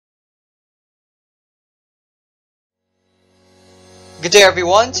Good day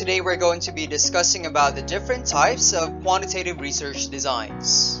everyone, today we're going to be discussing about the different types of quantitative research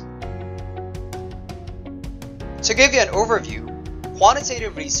designs. To give you an overview,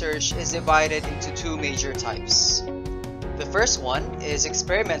 quantitative research is divided into two major types. The first one is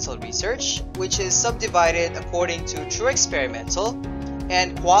experimental research, which is subdivided according to true experimental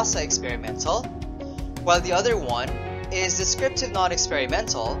and quasi-experimental, while the other one is descriptive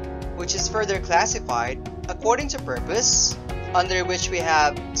non-experimental, which is further classified according to purpose, under which we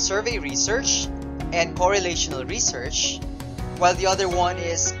have survey research and correlational research, while the other one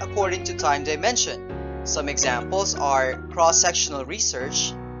is according to time dimension. Some examples are cross-sectional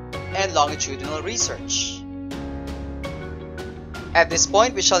research and longitudinal research. At this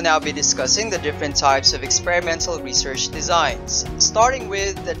point, we shall now be discussing the different types of experimental research designs, starting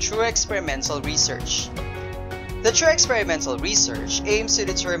with the true experimental research. The true experimental research aims to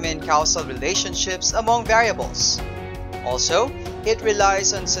determine causal relationships among variables. Also, it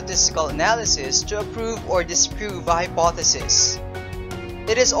relies on statistical analysis to approve or disprove a hypothesis.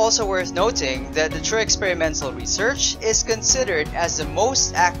 It is also worth noting that the true experimental research is considered as the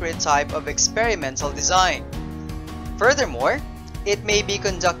most accurate type of experimental design. Furthermore, it may be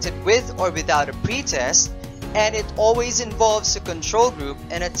conducted with or without a pretest, and it always involves a control group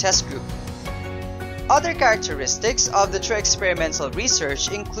and a test group. Other characteristics of the true experimental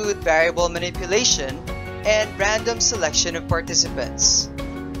research include variable manipulation and random selection of participants.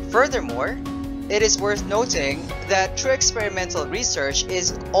 Furthermore, it is worth noting that true experimental research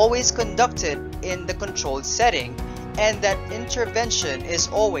is always conducted in the controlled setting and that intervention is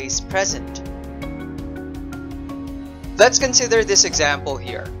always present. Let's consider this example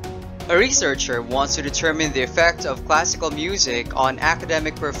here. A researcher wants to determine the effect of classical music on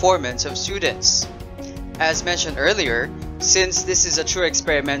academic performance of students. As mentioned earlier, since this is a true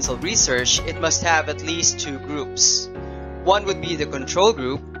experimental research, it must have at least two groups. One would be the control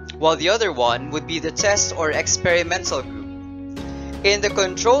group, while the other one would be the test or experimental group. In the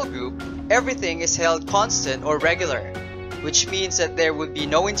control group, everything is held constant or regular, which means that there would be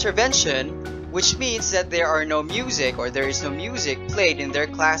no intervention, which means that there are no music or there is no music played in their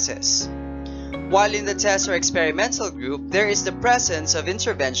classes. While in the test or experimental group, there is the presence of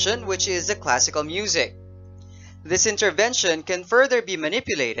intervention, which is the classical music. This intervention can further be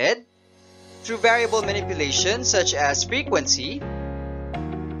manipulated through variable manipulation such as frequency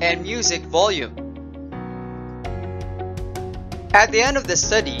and music volume. At the end of the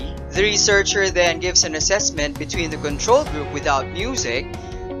study, the researcher then gives an assessment between the control group without music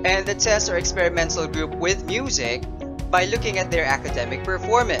and the test or experimental group with music by looking at their academic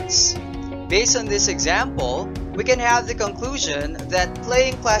performance. Based on this example, we can have the conclusion that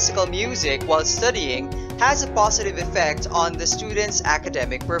playing classical music while studying has a positive effect on the student's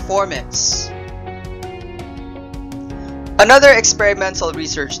academic performance. Another experimental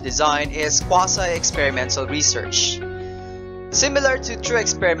research design is quasi-experimental research. Similar to true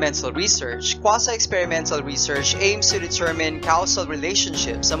experimental research, quasi-experimental research aims to determine causal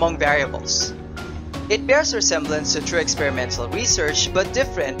relationships among variables. It bears resemblance to true experimental research but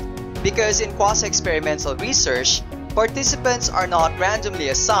different because in quasi-experimental research, participants are not randomly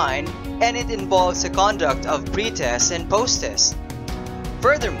assigned and it involves the conduct of pre-test and post-test.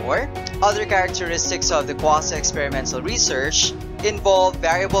 Furthermore, other characteristics of the quasi-experimental research involve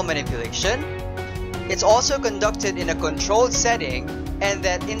variable manipulation. It's also conducted in a controlled setting and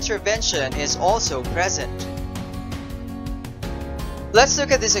that intervention is also present. Let's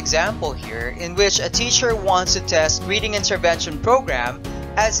look at this example here in which a teacher wants to test reading intervention program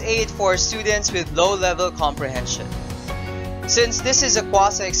as aid for students with low-level comprehension. Since this is a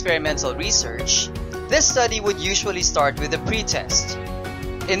quasi-experimental research, this study would usually start with a pretest.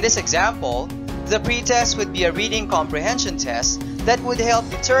 In this example, the pretest would be a reading comprehension test that would help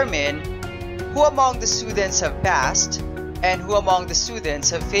determine who among the students have passed and who among the students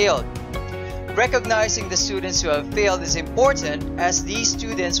have failed. Recognizing the students who have failed is important as these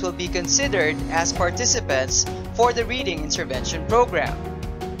students will be considered as participants for the reading intervention program.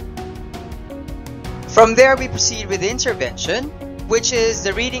 From there, we proceed with the intervention, which is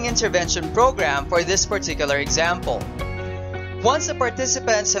the reading intervention program for this particular example. Once the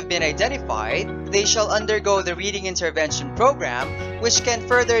participants have been identified, they shall undergo the reading intervention program, which can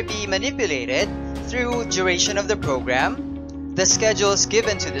further be manipulated through duration of the program, the schedules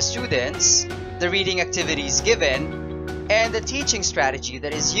given to the students, the reading activities given, and the teaching strategy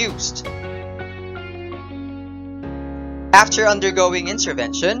that is used. After undergoing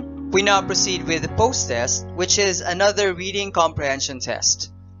intervention, we now proceed with the post-test, which is another reading comprehension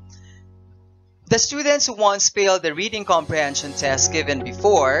test. The students who once failed the reading comprehension test given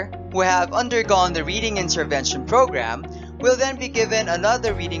before, who have undergone the reading intervention program, will then be given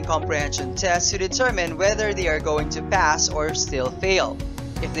another reading comprehension test to determine whether they are going to pass or still fail.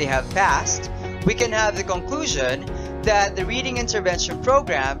 If they have passed, we can have the conclusion that the reading intervention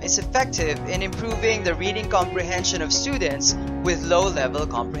program is effective in improving the reading comprehension of students with low-level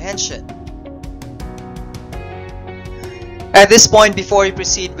comprehension. At this point, before we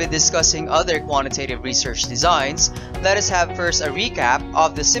proceed with discussing other quantitative research designs, let us have first a recap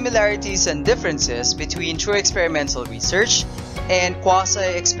of the similarities and differences between true experimental research and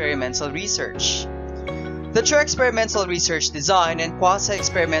quasi-experimental research. The true experimental research design and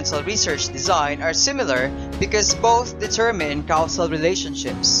quasi-experimental research design are similar because both determine causal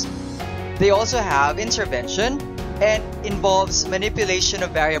relationships. They also have intervention and involves manipulation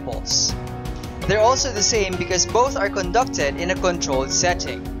of variables. They're also the same because both are conducted in a controlled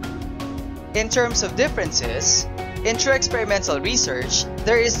setting. In terms of differences, in true experimental research,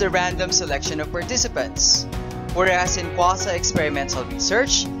 there is the random selection of participants, whereas in quasi-experimental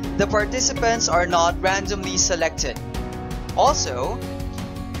research, the participants are not randomly selected. Also,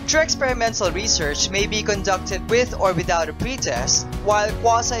 true experimental research may be conducted with or without a pretest, while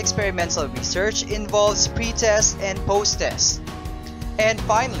quasi-experimental research involves pretest and post-test. And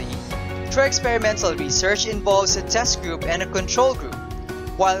finally, true experimental research involves a test group and a control group,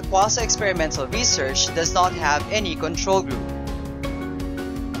 while quasi-experimental research does not have any control group.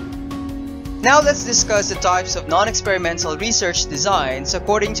 Now let's discuss the types of non-experimental research designs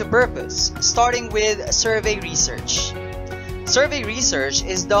according to purpose, starting with survey research. Survey research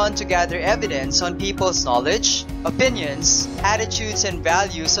is done to gather evidence on people's knowledge, opinions, attitudes, and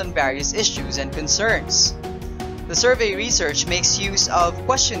values on various issues and concerns. The survey research makes use of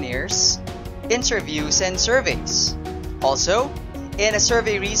questionnaires, interviews, and surveys. Also, in a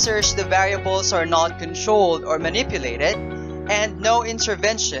survey research, the variables are not controlled or manipulated, and no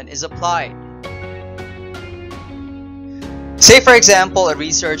intervention is applied. Say for example, a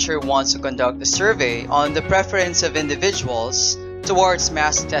researcher wants to conduct a survey on the preference of individuals towards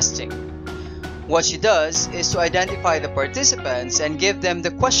mass testing. What she does is to identify the participants and give them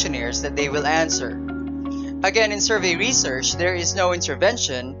the questionnaires that they will answer. Again, in survey research, there is no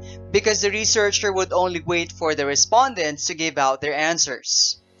intervention because the researcher would only wait for the respondents to give out their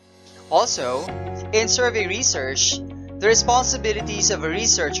answers. Also, in survey research, the responsibilities of a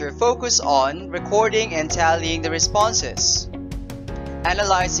researcher focus on recording and tallying the responses,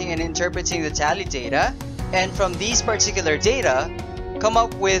 analyzing and interpreting the tally data, and from these particular data, come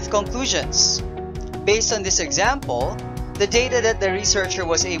up with conclusions. Based on this example, the data that the researcher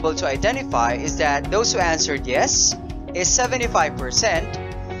was able to identify is that those who answered yes is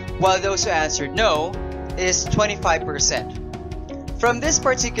 75%, while those who answered no is 25%. From this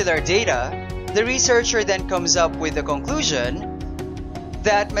particular data, the researcher then comes up with the conclusion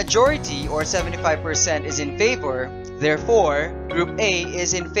that majority or 75% is in favor, therefore, Group A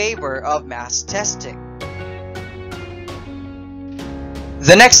is in favor of mass testing.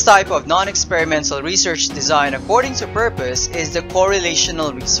 The next type of non-experimental research design according to purpose is the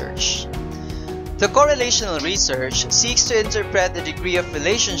correlational research. The correlational research seeks to interpret the degree of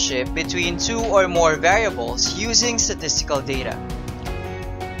relationship between two or more variables using statistical data.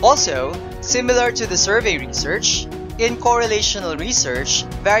 Also, similar to the survey research, in correlational research,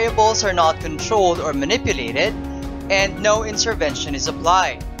 variables are not controlled or manipulated, and no intervention is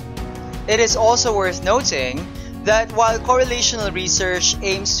applied. It is also worth noting that while correlational research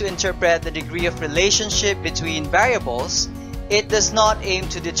aims to interpret the degree of relationship between variables, it does not aim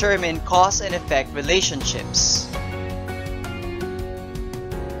to determine cause and effect relationships.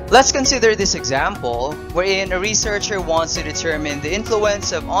 Let's consider this example wherein a researcher wants to determine the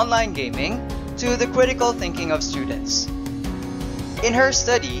influence of online gaming to the critical thinking of students. In her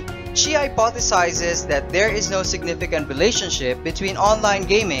study, she hypothesizes that there is no significant relationship between online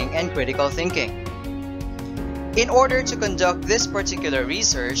gaming and critical thinking. In order to conduct this particular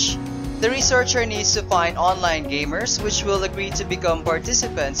research, the researcher needs to find online gamers which will agree to become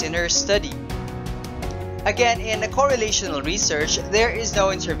participants in her study. Again, in a correlational research, there is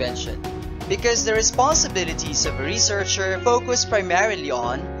no intervention because the responsibilities of a researcher focus primarily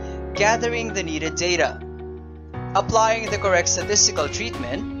on gathering the needed data, applying the correct statistical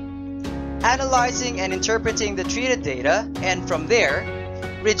treatment, analyzing and interpreting the treated data, and from there,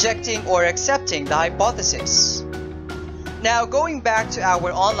 rejecting or accepting the hypothesis. Now, going back to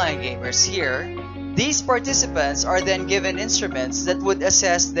our online gamers here, these participants are then given instruments that would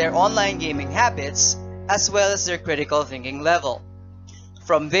assess their online gaming habits as well as their critical thinking level.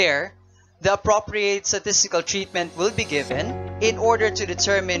 From there, the appropriate statistical treatment will be given in order to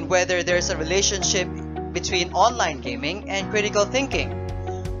determine whether there's a relationship between online gaming and critical thinking,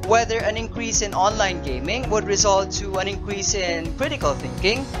 whether an increase in online gaming would result to an increase in critical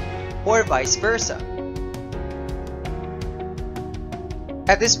thinking, or vice versa.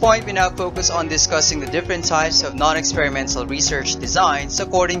 At this point, we now focus on discussing the different types of non-experimental research designs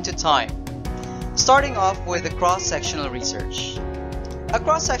according to time. Starting off with the cross-sectional research. A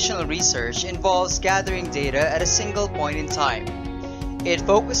cross-sectional research involves gathering data at a single point in time. It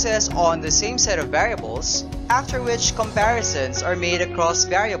focuses on the same set of variables, after which comparisons are made across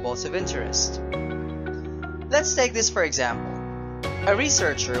variables of interest. Let's take this for example. A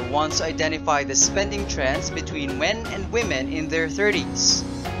researcher wants to identify the spending trends between men and women in their 30s.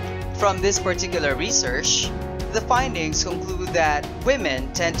 From this particular research, the findings conclude that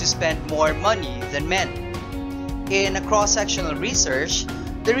women tend to spend more money than men. In a cross-sectional research,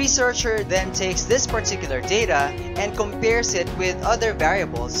 the researcher then takes this particular data and compares it with other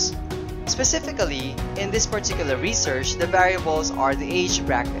variables. Specifically, in this particular research, the variables are the age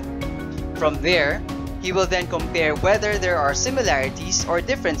bracket. From there, he will then compare whether there are similarities or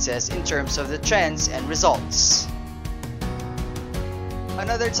differences in terms of the trends and results.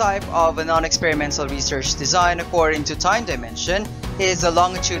 Another type of a non-experimental research design according to time dimension is a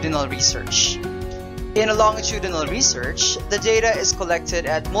longitudinal research. In a longitudinal research, the data is collected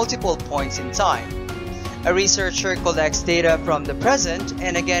at multiple points in time. A researcher collects data from the present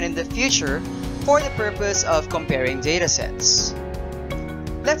and again in the future for the purpose of comparing datasets.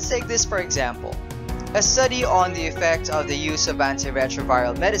 Let's take this for example. A study on the effect of the use of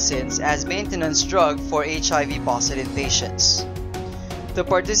antiretroviral medicines as maintenance drug for HIV-positive patients. The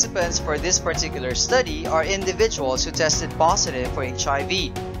participants for this particular study are individuals who tested positive for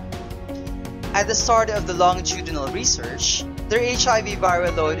HIV. At the start of the longitudinal research, their HIV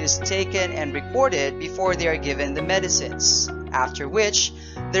viral load is taken and recorded before they are given the medicines, after which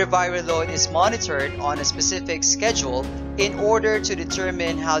their viral load is monitored on a specific schedule in order to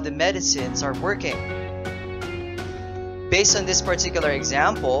determine how the medicines are working. Based on this particular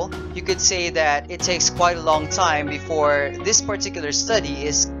example, you could say that it takes quite a long time before this particular study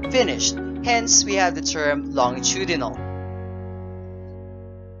is finished, hence we have the term longitudinal.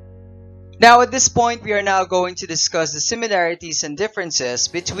 Now at this point, we are now going to discuss the similarities and differences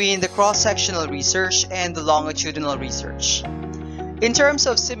between the cross-sectional research and the longitudinal research. In terms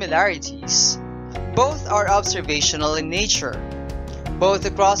of similarities, both are observational in nature. Both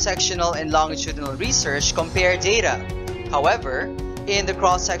the cross-sectional and longitudinal research compare data. However, in the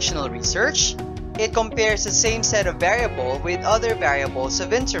cross-sectional research, it compares the same set of variables with other variables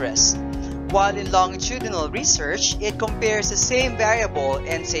of interest, while in longitudinal research, it compares the same variable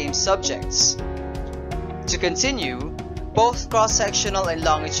and same subjects. To continue, both cross-sectional and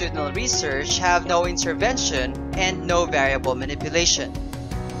longitudinal research have no intervention and no variable manipulation.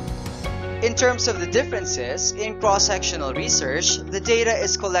 In terms of the differences, in cross-sectional research, the data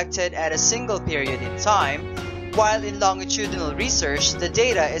is collected at a single period in time, while in longitudinal research, the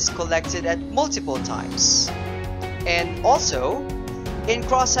data is collected at multiple times. And also, in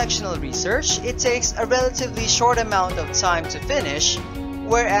cross-sectional research, it takes a relatively short amount of time to finish,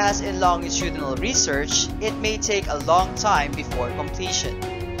 whereas in longitudinal research, it may take a long time before completion.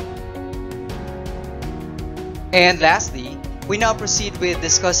 And lastly, we now proceed with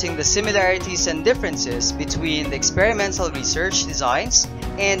discussing the similarities and differences between the experimental research designs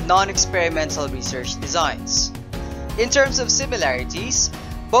and non-experimental research designs. In terms of similarities,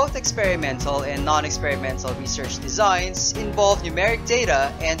 both experimental and non-experimental research designs involve numeric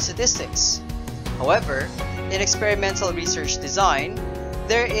data and statistics. However, in experimental research design,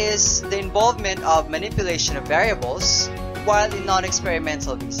 there is the involvement of manipulation of variables, while in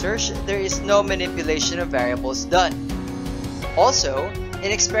non-experimental research, there is no manipulation of variables done. Also,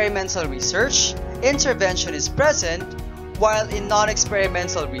 in experimental research, intervention is present, while in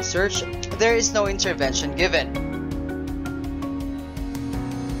non-experimental research, there is no intervention given.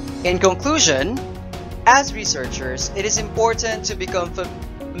 In conclusion, as researchers, it is important to become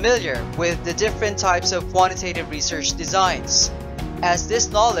familiar with the different types of quantitative research designs, as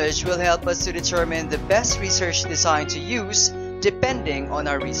this knowledge will help us to determine the best research design to use depending on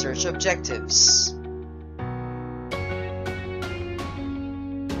our research objectives.